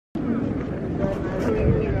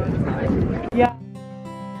Yeah.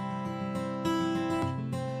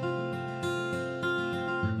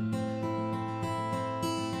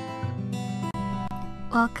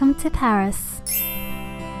 Welcome to Paris.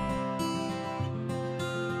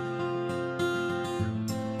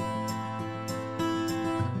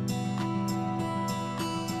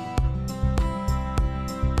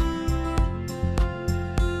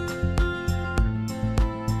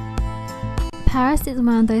 Paris is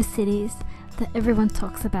one of those cities that everyone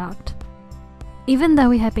talks about. Even though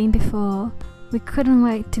we had been before, we couldn't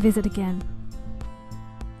wait to visit again.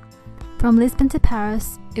 From Lisbon to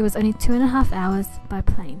Paris, it was only 2.5 hours by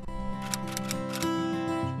plane.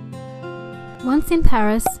 Once in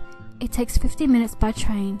Paris, it takes 50 minutes by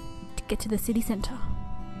train to get to the city centre.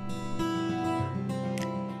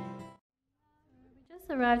 We just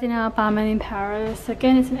arrived in our apartment in Paris.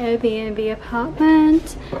 Again, it's an Airbnb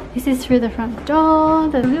apartment. This is through the front door.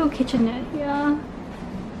 There's a little kitchenette here.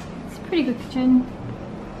 It's a pretty good kitchen.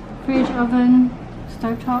 Fridge, oven,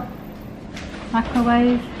 stovetop,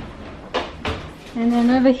 microwave. And then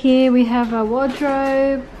over here we have a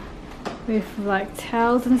wardrobe with like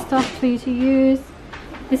towels and stuff for you to use.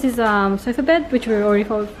 This is sofa bed, which we've already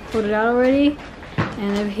folded out already.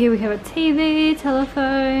 And over here we have a TV,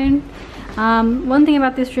 telephone. One thing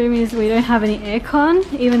about this room is we don't have any aircon,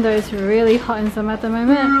 even though it's really hot in summer at the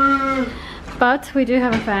moment. But we do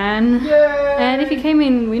have a fan. And if you came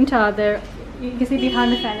in winter, there you can see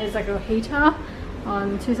behind the fan is like a heater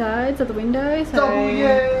on two sides of the window, so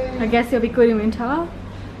I guess it'll be good in winter.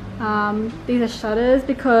 These are shutters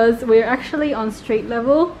because we're actually on street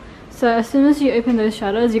level, so as soon as you open those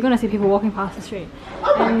shutters you're gonna see people walking past the street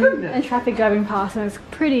and traffic driving past, and it's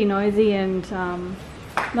pretty noisy and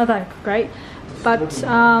not that great. But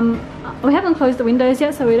we haven't closed the windows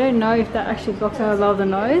yet, so we don't know if that actually blocks out a lot of the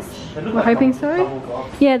noise. We're hoping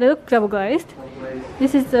so. Yeah, they look double glazed.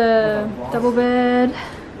 This is the double bed.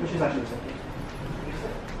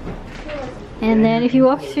 And then if you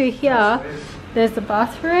walk through here, there's the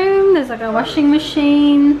bathroom, there's like a washing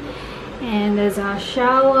machine, and there's a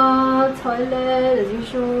shower, toilet as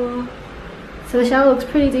usual. So the shower looks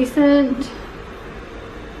pretty decent.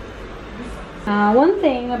 One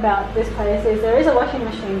thing about this place is there is a washing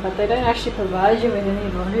machine, but they don't actually provide you with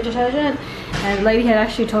any laundry detergent. And the lady had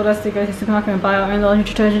actually told us to go to the supermarket and buy our own laundry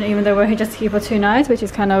detergent, even though we're just here for 2 nights, which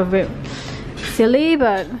is kind of a bit silly,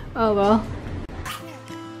 but oh well.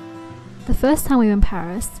 The first time we were in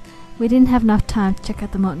Paris, we didn't have enough time to check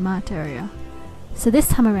out the Montmartre area. So this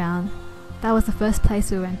time around, that was the first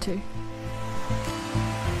place we went to.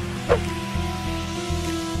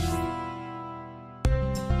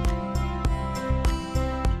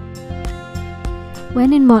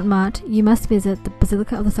 When in Montmartre, you must visit the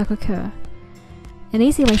Basilica of the Sacré-Cœur. An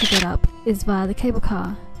easy way to get up is via the cable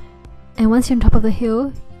car, and once you're on top of the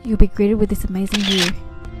hill, you'll be greeted with this amazing view.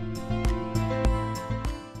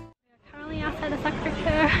 Outside the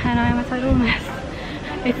Sacré-Cœur, and I'm a total mess.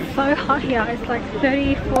 It's so hot here. It's like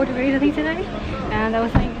 34 degrees I think today, and I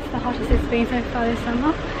was saying it's the hottest it's been so far this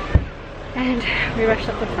summer. And we rushed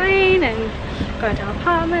up the plane and got into our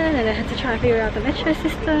apartment, and I had to try and figure out the metro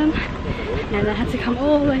system, and I had to come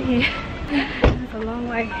all the way here. It was a long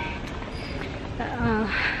way, but I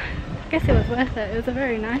guess it was worth it. It was a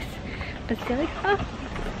very nice basilica.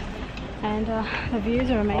 And the views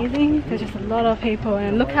are amazing. There's just a lot of people,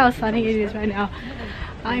 and look how sunny it is right now.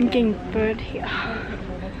 I'm getting burnt here.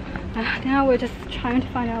 Now we're just trying to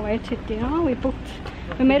find our way to dinner. We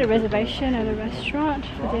made a reservation at a restaurant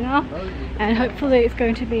for dinner, and hopefully it's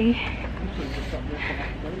going to be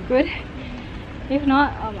good. If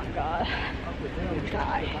not, oh my god, I'll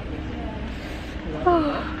die.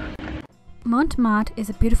 Oh. Montmartre is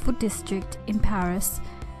a beautiful district in Paris,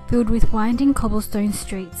 filled with winding cobblestone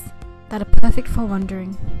streets that are perfect for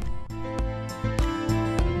wandering.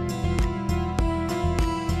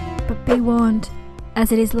 But be warned,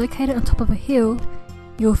 as it is located on top of a hill,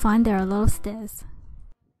 you will find there are a lot of stairs.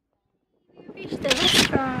 We reached the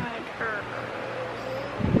restaurant.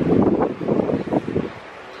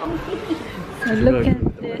 So look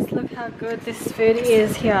at this, look how good this food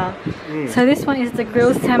is here. So this one is the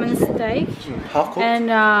grilled salmon steak. Half cooked? And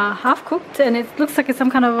half cooked, and it looks like it's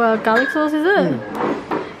some kind of garlic sauce, is it?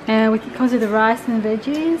 And it comes with the rice and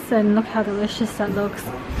veggies, and look how delicious that looks.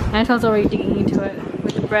 Anton's already digging into it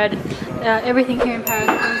with the bread. Everything here in Paris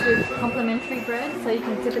comes with complimentary bread, so you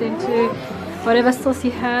can dip it into whatever sauce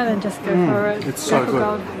you have and just go for it. It's so good.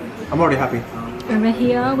 Gold. I'm already happy. Over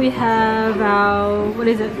here we have our, what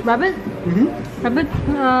is it, rabbit? Rabbit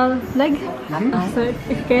leg. So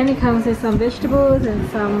again, it comes with some vegetables and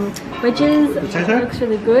some wedges. Potato? It looks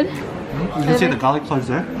really good. You can see the garlic cloves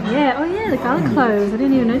there. Yeah, oh yeah, the garlic cloves. I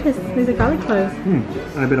didn't even notice. These are garlic cloves.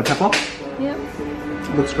 And a bit of pepper. Yep.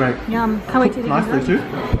 Looks great. Yum. Can't wait to eat it. Nicely too.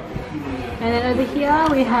 And then over here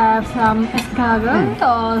we have some escargot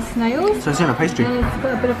or snails. So it's in a pastry. And it's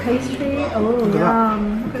got a bit of pastry. Oh,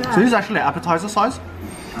 yum. Look at that. So this is actually appetizer size.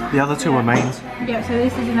 The other two are mains. Yeah, so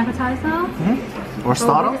this is an appetizer. Or a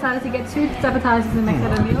starter. We decided to get 2 appetizers and make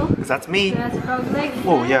that a meal. Because that's me. So that's frog legs.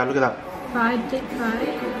 Oh yeah, look at that. Fried, deep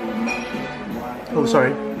fried. Oh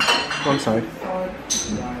sorry. Wrong side.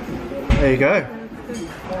 There you go.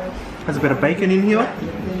 Has a bit of bacon in here.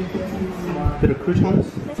 Bit of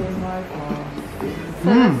croutons. So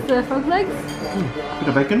that's the frog legs. Bit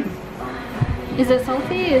of bacon. Is it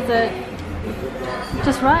salty? Is it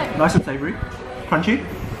just right? Nice and savoury. Crunchy.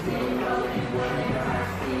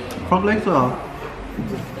 Frog legs are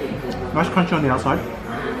nice crunchy on the outside.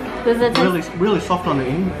 Does it taste, Really soft on the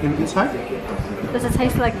inside. does it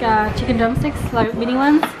taste like chicken drumsticks, like mini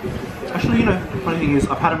ones? Actually, you know, funny thing is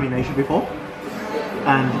I've had them in Asia before,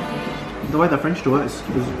 and the way the French do it is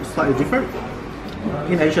slightly different.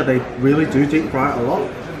 In Asia, they really do deep fry it a lot,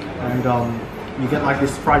 and you get like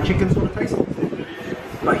this fried chicken sort of taste.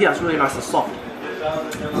 But here, it's really nice and soft.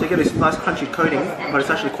 So you get this nice crunchy coating, but it's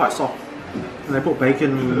actually quite soft. And they put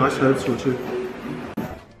bacon and nice herbs to it too.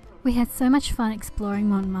 We had so much fun exploring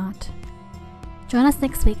Montmartre. Join us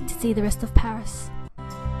next week to see the rest of Paris.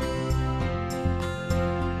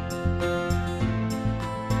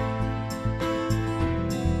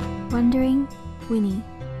 Wandering Winnie.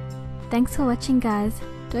 Thanks for watching, guys.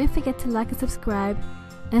 Don't forget to like and subscribe,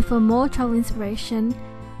 and for more travel inspiration,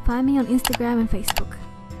 find me on Instagram and Facebook.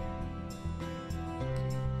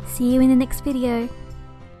 See you in the next video.